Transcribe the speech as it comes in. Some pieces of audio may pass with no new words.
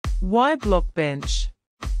Why Blockbench?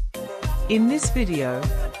 In this video,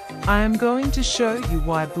 I am going to show you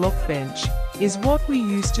why Blockbench is what we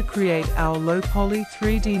use to create our low-poly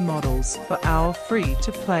 3D models for our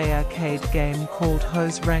free-to-play arcade game called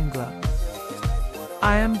Hose Wrangler.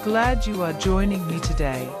 I am glad you are joining me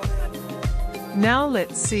today. Now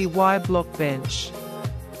let's see why Blockbench.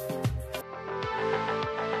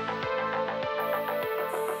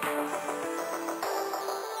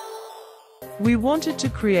 We wanted to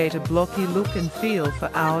create a blocky look and feel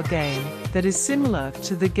for our game that is similar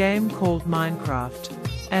to the game called Minecraft,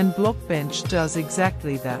 and Blockbench does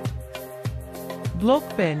exactly that.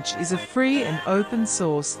 Blockbench is a free and open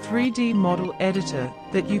source 3D model editor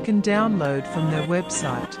that you can download from their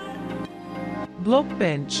website.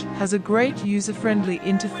 Blockbench has a great user-friendly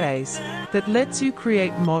interface that lets you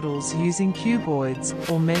create models using cuboids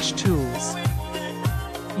or mesh tools.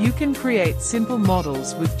 You can create simple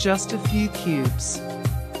models with just a few cubes,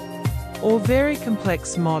 or very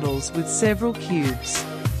complex models with several cubes.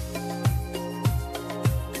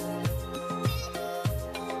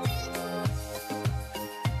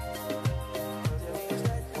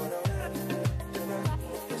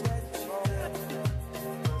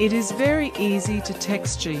 It is very easy to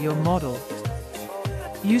texture your model.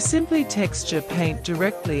 You simply texture paint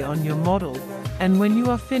directly on your model, and when you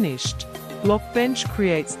are finished, Blockbench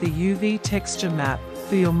creates the UV texture map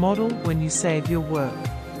for your model when you save your work.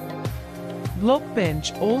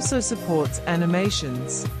 Blockbench also supports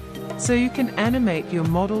animations, so you can animate your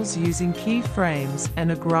models using keyframes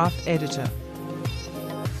and a graph editor.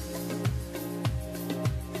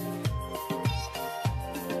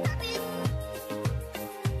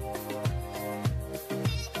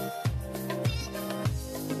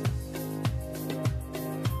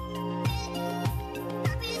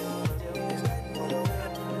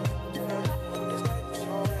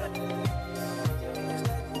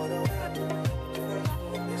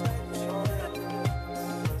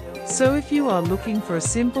 So if you are looking for a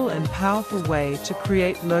simple and powerful way to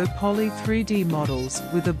create low-poly 3D models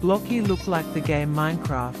with a blocky look like the game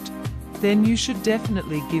Minecraft, then you should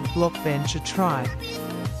definitely give Blockbench a try.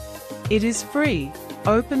 It is free,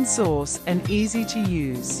 open source and easy to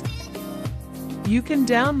use. You can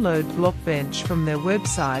download Blockbench from their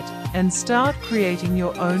website and start creating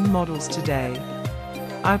your own models today.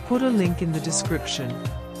 I put a link in the description.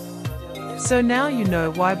 So now you know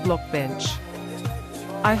why Blockbench.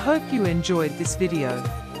 I hope you enjoyed this video.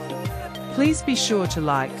 Please be sure to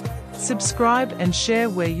like, subscribe and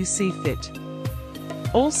share where you see fit.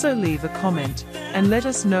 Also leave a comment and let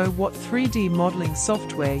us know what 3D modeling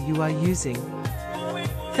software you are using.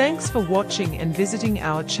 Thanks for watching and visiting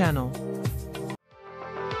our channel.